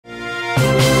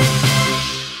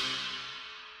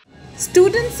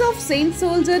Students of Saint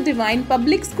Soldier Divine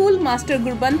Public School Master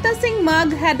Gurbanta Singh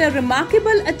Marg had a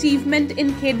remarkable achievement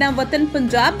in Khedan Watan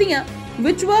Punjab Diyan,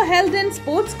 which were held in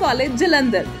Sports College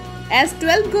Jalandhar, as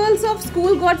 12 girls of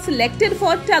school got selected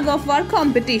for tug of war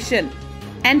competition.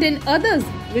 And in others,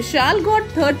 Vishal got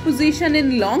 3rd position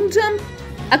in long jump,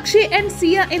 Akshay and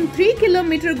Sia in 3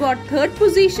 km got 3rd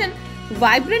position,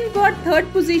 Vibrant got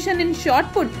 3rd position in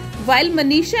shot put, while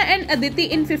Manisha and Aditi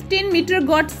in 15 meter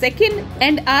got 2nd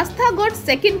and Astha got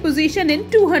 2nd position in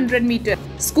 200 meter.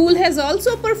 School has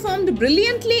also performed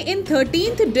brilliantly in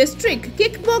 13th District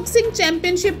Kickboxing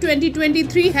Championship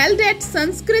 2023 held at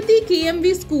Sanskriti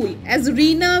KMV School, as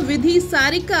Reena, Vidhi,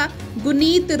 Sarika,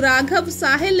 Guneet, Raghav,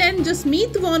 Sahil and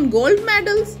Jasmeet won gold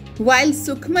medals, while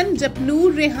Sukhman,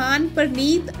 Japnoor, Rehan,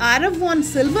 Parneet, Arav won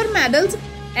silver medals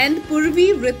and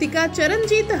Purvi, Ritika,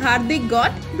 Charanjit, Hardik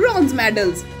got bronze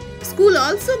medals. School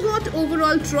also got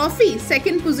overall trophy,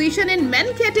 2nd position in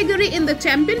men category in the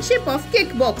championship of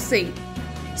kickboxing.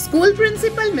 School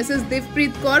principal Mrs.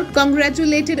 Divpreet Kaur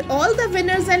congratulated all the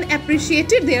winners and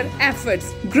appreciated their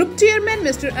efforts. Group chairman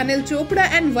Mr. Anil Chopra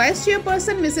and vice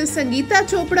chairperson Mrs. Sangeeta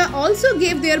Chopra also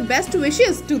gave their best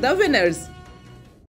wishes to the winners.